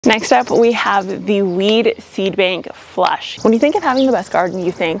Next up, we have the Weed Seed Bank Flush. When you think of having the best garden, you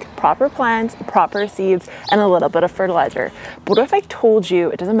think proper plants, proper seeds, and a little bit of fertilizer. But what if I told you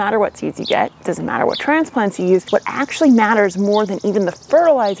it doesn't matter what seeds you get, it doesn't matter what transplants you use, what actually matters more than even the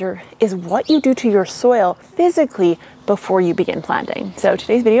fertilizer is what you do to your soil physically before you begin planting. So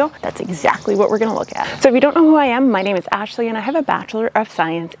today's video, that's exactly what we're gonna look at. So if you don't know who I am, my name is Ashley and I have a Bachelor of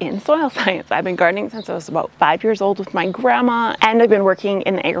Science in Soil Science. I've been gardening since I was about 5 years old with my grandma, and I've been working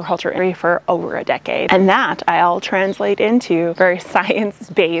in the agriculture area for over a decade. And that I'll translate into very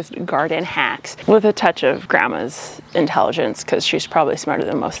science-based garden hacks with a touch of grandma's intelligence, because she's probably smarter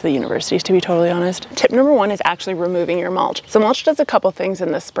than most of the universities, to be totally honest. Tip number one is actually removing your mulch. So mulch does a couple things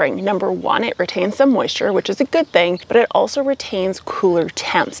in the spring. Number one, it retains some moisture, which is a good thing, but it also retains cooler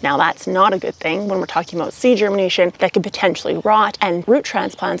temps. Now that's not a good thing when we're talking about seed germination that could potentially rot and root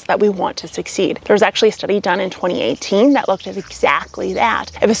transplants that we want to succeed. There was actually a study done in 2018 that looked at exactly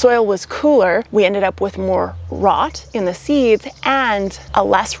that. If a soil was cooler, we ended up with more rot in the seeds and a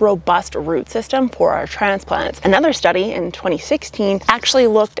less robust root system for our transplants. Another study in 2016 actually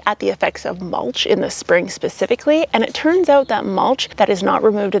looked at the effects of mulch in the spring specifically, and it turns out that mulch that is not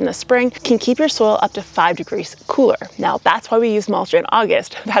removed in the spring can keep your soil up to 5 degrees cooler. Now that's why we use mulch in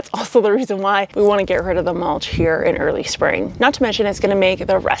August. That's also the reason why we want to get rid of the mulch here in early spring. Not to mention it's going to make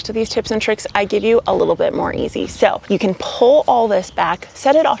the rest of these tips and tricks I give you a little bit more easy. So you can pull all this back,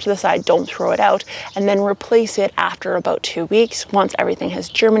 set it off to the side, don't throw it out, and then replace it after about 2 weeks once everything has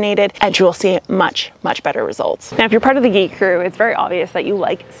germinated, and you will see much better results. Now if you're part of the Geek Crew, it's very obvious that you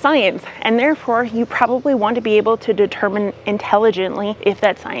like science, and therefore you probably want to be able to determine intelligently if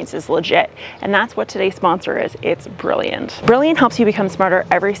that science is legit. And that's what today's sponsor is. It's Brilliant. Brilliant helps you become smarter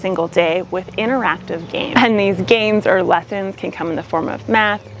every single day with interactive games. And these games or lessons can come in the form of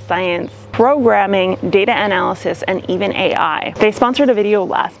math, science, programming, data analysis, and even AI. They sponsored a video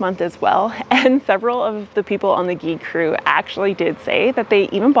last month as well, and several of the people on the Geek Crew actually did say that they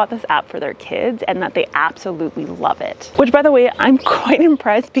even bought this app for their kids and that they absolutely love it. Which, by the way, I'm quite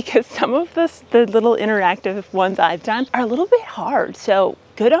impressed because some of the little interactive ones I've done are a little bit hard, so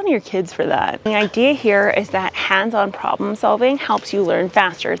good on your kids for that. The idea here is that hands-on problem solving helps you learn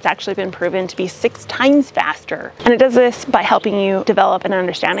faster. It's actually been proven to be 6 times faster. And it does this by helping you develop an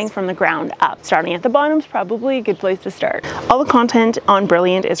understanding from the ground up. Starting at the bottom is probably a good place to start. All the content on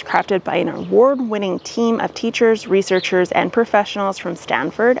Brilliant is crafted by an award-winning team of teachers, researchers, and professionals from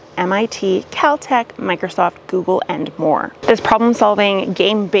Stanford, MIT, Caltech, Microsoft, Google, and more. This problem-solving,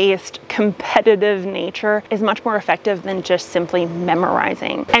 game-based, competitive nature is much more effective than just simply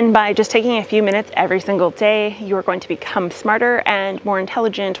memorizing. And by just taking a few minutes every single day, you're going to become smarter and more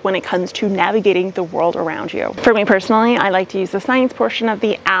intelligent when it comes to navigating the world around you. For me personally, I like to use the science portion of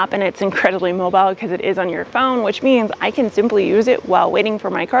the app, and it's incredibly mobile because it is on your phone, which means I can simply use it while waiting for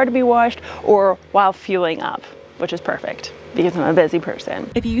my car to be washed or while fueling up, which is perfect because I'm a busy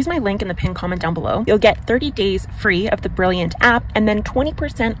person. If you use my link in the pinned comment down below, you'll get 30 days free of the Brilliant app and then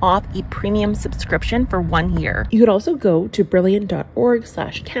 20% off a premium subscription for 1 year. You could also go to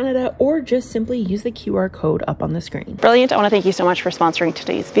brilliant.org/Canada or just simply use the QR code up on the screen. Brilliant, I want to thank you so much for sponsoring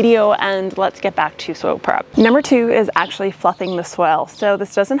today's video, and let's get back to soil prep. Number 2 is actually fluffing the soil. So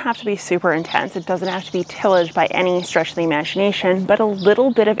this doesn't have to be super intense. It doesn't have to be tillage by any stretch of the imagination, but a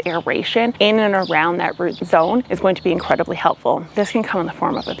little bit of aeration in and around that root zone is going to be incredibly helpful. This can come in the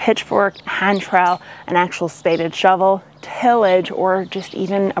form of a pitchfork, a hand trowel, an actual spaded shovel, tillage, or just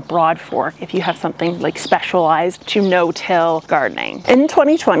even a broad fork if you have something like specialized to no-till gardening. In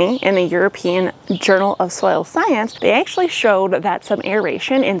 2020, in the European Journal of Soil Science, they actually showed that some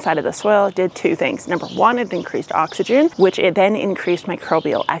aeration inside of the soil did 2 things. Number 1, it increased oxygen, which it then increased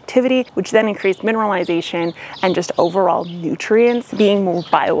microbial activity, which then increased mineralization and just overall nutrients being more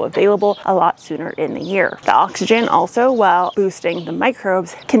bioavailable a lot sooner in the year. The oxygen also, while boosting the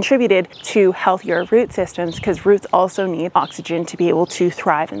microbes, contributed to healthier root systems because roots also need oxygen to be able to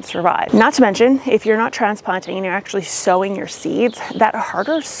thrive and survive. Not to mention, if you're not transplanting and you're actually sowing your seeds, that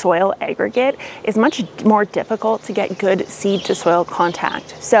harder soil aggregate is much more difficult to get good seed to soil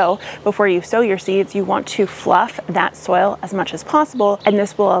contact. So before you sow your seeds, you want to fluff that soil as much as possible, and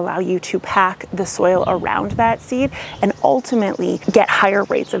this will allow you to pack the soil around that seed and ultimately get higher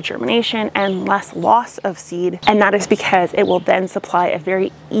rates of germination and less loss of seed. And that is because it will then supply a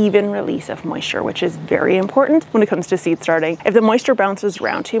very even release of moisture, which is very important when it comes to seed starting. If the moisture bounces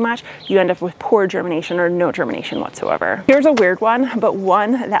around too much, you end up with poor germination or no germination whatsoever. Here's a weird one, but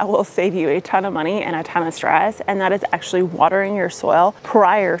one that will save you a ton of money and a ton of stress, and that is actually watering your soil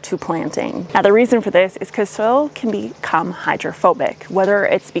prior to planting. Now, the reason for this is because soil can become hydrophobic, whether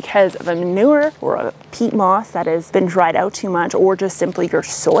it's because of a manure or a peat moss that has been dried out too much, or just simply your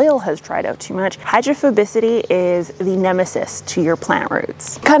soil has dried out too much. Hydrophobicity is the nemesis to your plant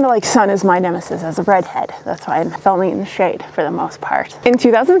roots. Kind of like sun is my nemesis as a redhead. That's why I'm filming in the shade for the most part. In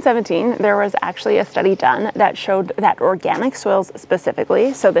 2017, there was actually a study done that showed that organic soils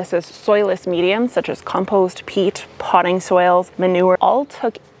specifically, so this is soilless mediums such as compost, peat, potting soils, manure, all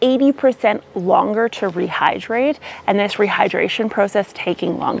took 80% longer to rehydrate, and this rehydration process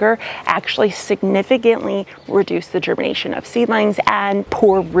taking longer actually significantly reduced the germination of seedlings and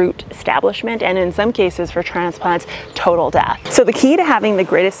poor root establishment, and in some cases for transplants, total death. So the key to having the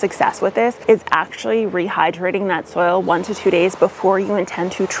greatest success with this is actually rehydrating that soil 1 to 2 days before you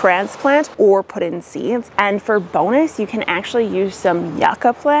intend to transplant or put in seeds. And for bonus, you can actually use some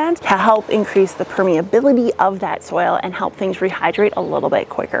yucca plant to help increase the permeability of that soil and help things rehydrate a little bit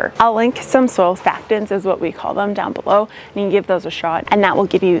quicker. I'll link some soil factants, is what we call them, down below, and you can give those a shot, and that will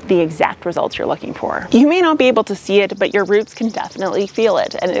give you the exact results you're looking for. You may not be able to see it, but your roots can definitely feel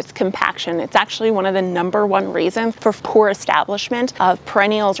it, and it's compaction. It's actually one of the #1 reasons for poor establishment of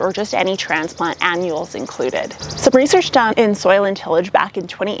perennials or just any transplant, annuals included. Some research done in soil and tillage back in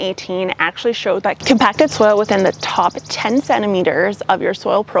 2018 actually showed that compacted soil within the top 10 centimeters of your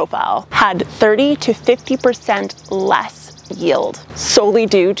soil profile had 30 to 50% less yield, solely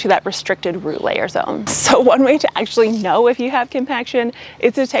due to that restricted root layer zone. So one way to actually know if you have compaction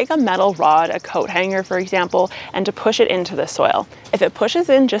is to take a metal rod, a coat hanger for example, and to push it into the soil. If it pushes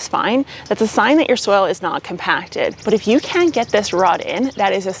in just fine, that's a sign that your soil is not compacted. But if you can't get this rod in,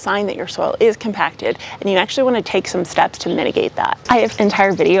 that is a sign that your soil is compacted, and you actually want to take some steps to mitigate that. I have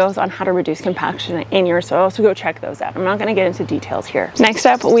entire videos on how to reduce compaction in your soil, so go check those out. I'm not going to get into details here. Next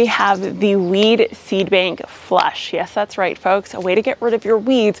up, we have the weed seed bank flush. Yes, that's right, folks, a way to get rid of your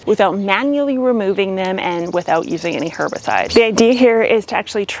weeds without manually removing them and without using any herbicides. The idea here is to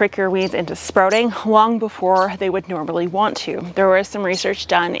actually trick your weeds into sprouting long before they would normally want to. There was some research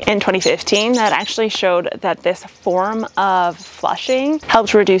done in 2015 that actually showed that this form of flushing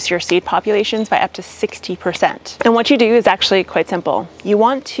helps reduce your seed populations by up to 60%. And what you do is actually quite simple. You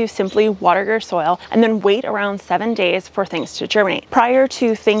want to simply water your soil and then wait around 7 days for things to germinate prior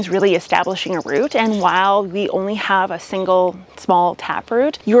to things really establishing a root. And while we only have a single small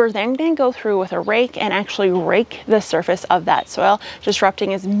taproot, you're then going to go through with a rake and actually rake the surface of that soil,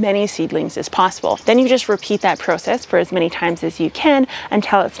 disrupting as many seedlings as possible. Then you just repeat that process for as many times as you can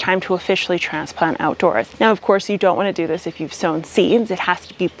until it's time to officially transplant outdoors. Now, of course, you don't want to do this if you've sown seeds. It has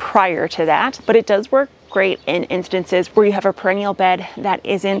to be prior to that, but it does work great in instances where you have a perennial bed that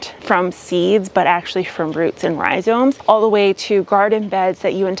isn't from seeds but actually from roots and rhizomes, all the way to garden beds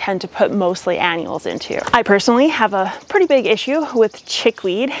that you intend to put mostly annuals into. I personally have a pretty big issue with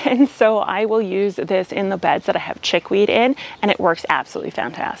chickweed, and so I will use this in the beds that I have chickweed in, and it works absolutely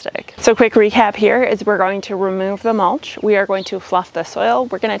fantastic. So quick recap here is we're going to remove the mulch, we are going to fluff the soil,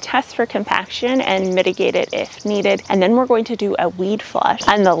 we're going to test for compaction and mitigate it if needed, and then we're going to do a weed flush.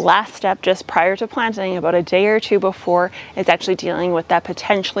 And the last step just prior to planting, about a day or two before, is actually dealing with that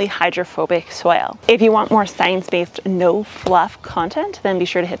potentially hydrophobic soil. If you want more science-based, no fluff content, then be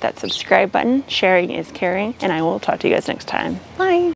sure to hit that subscribe button. Sharing is caring, and I will talk to you guys next time. Bye.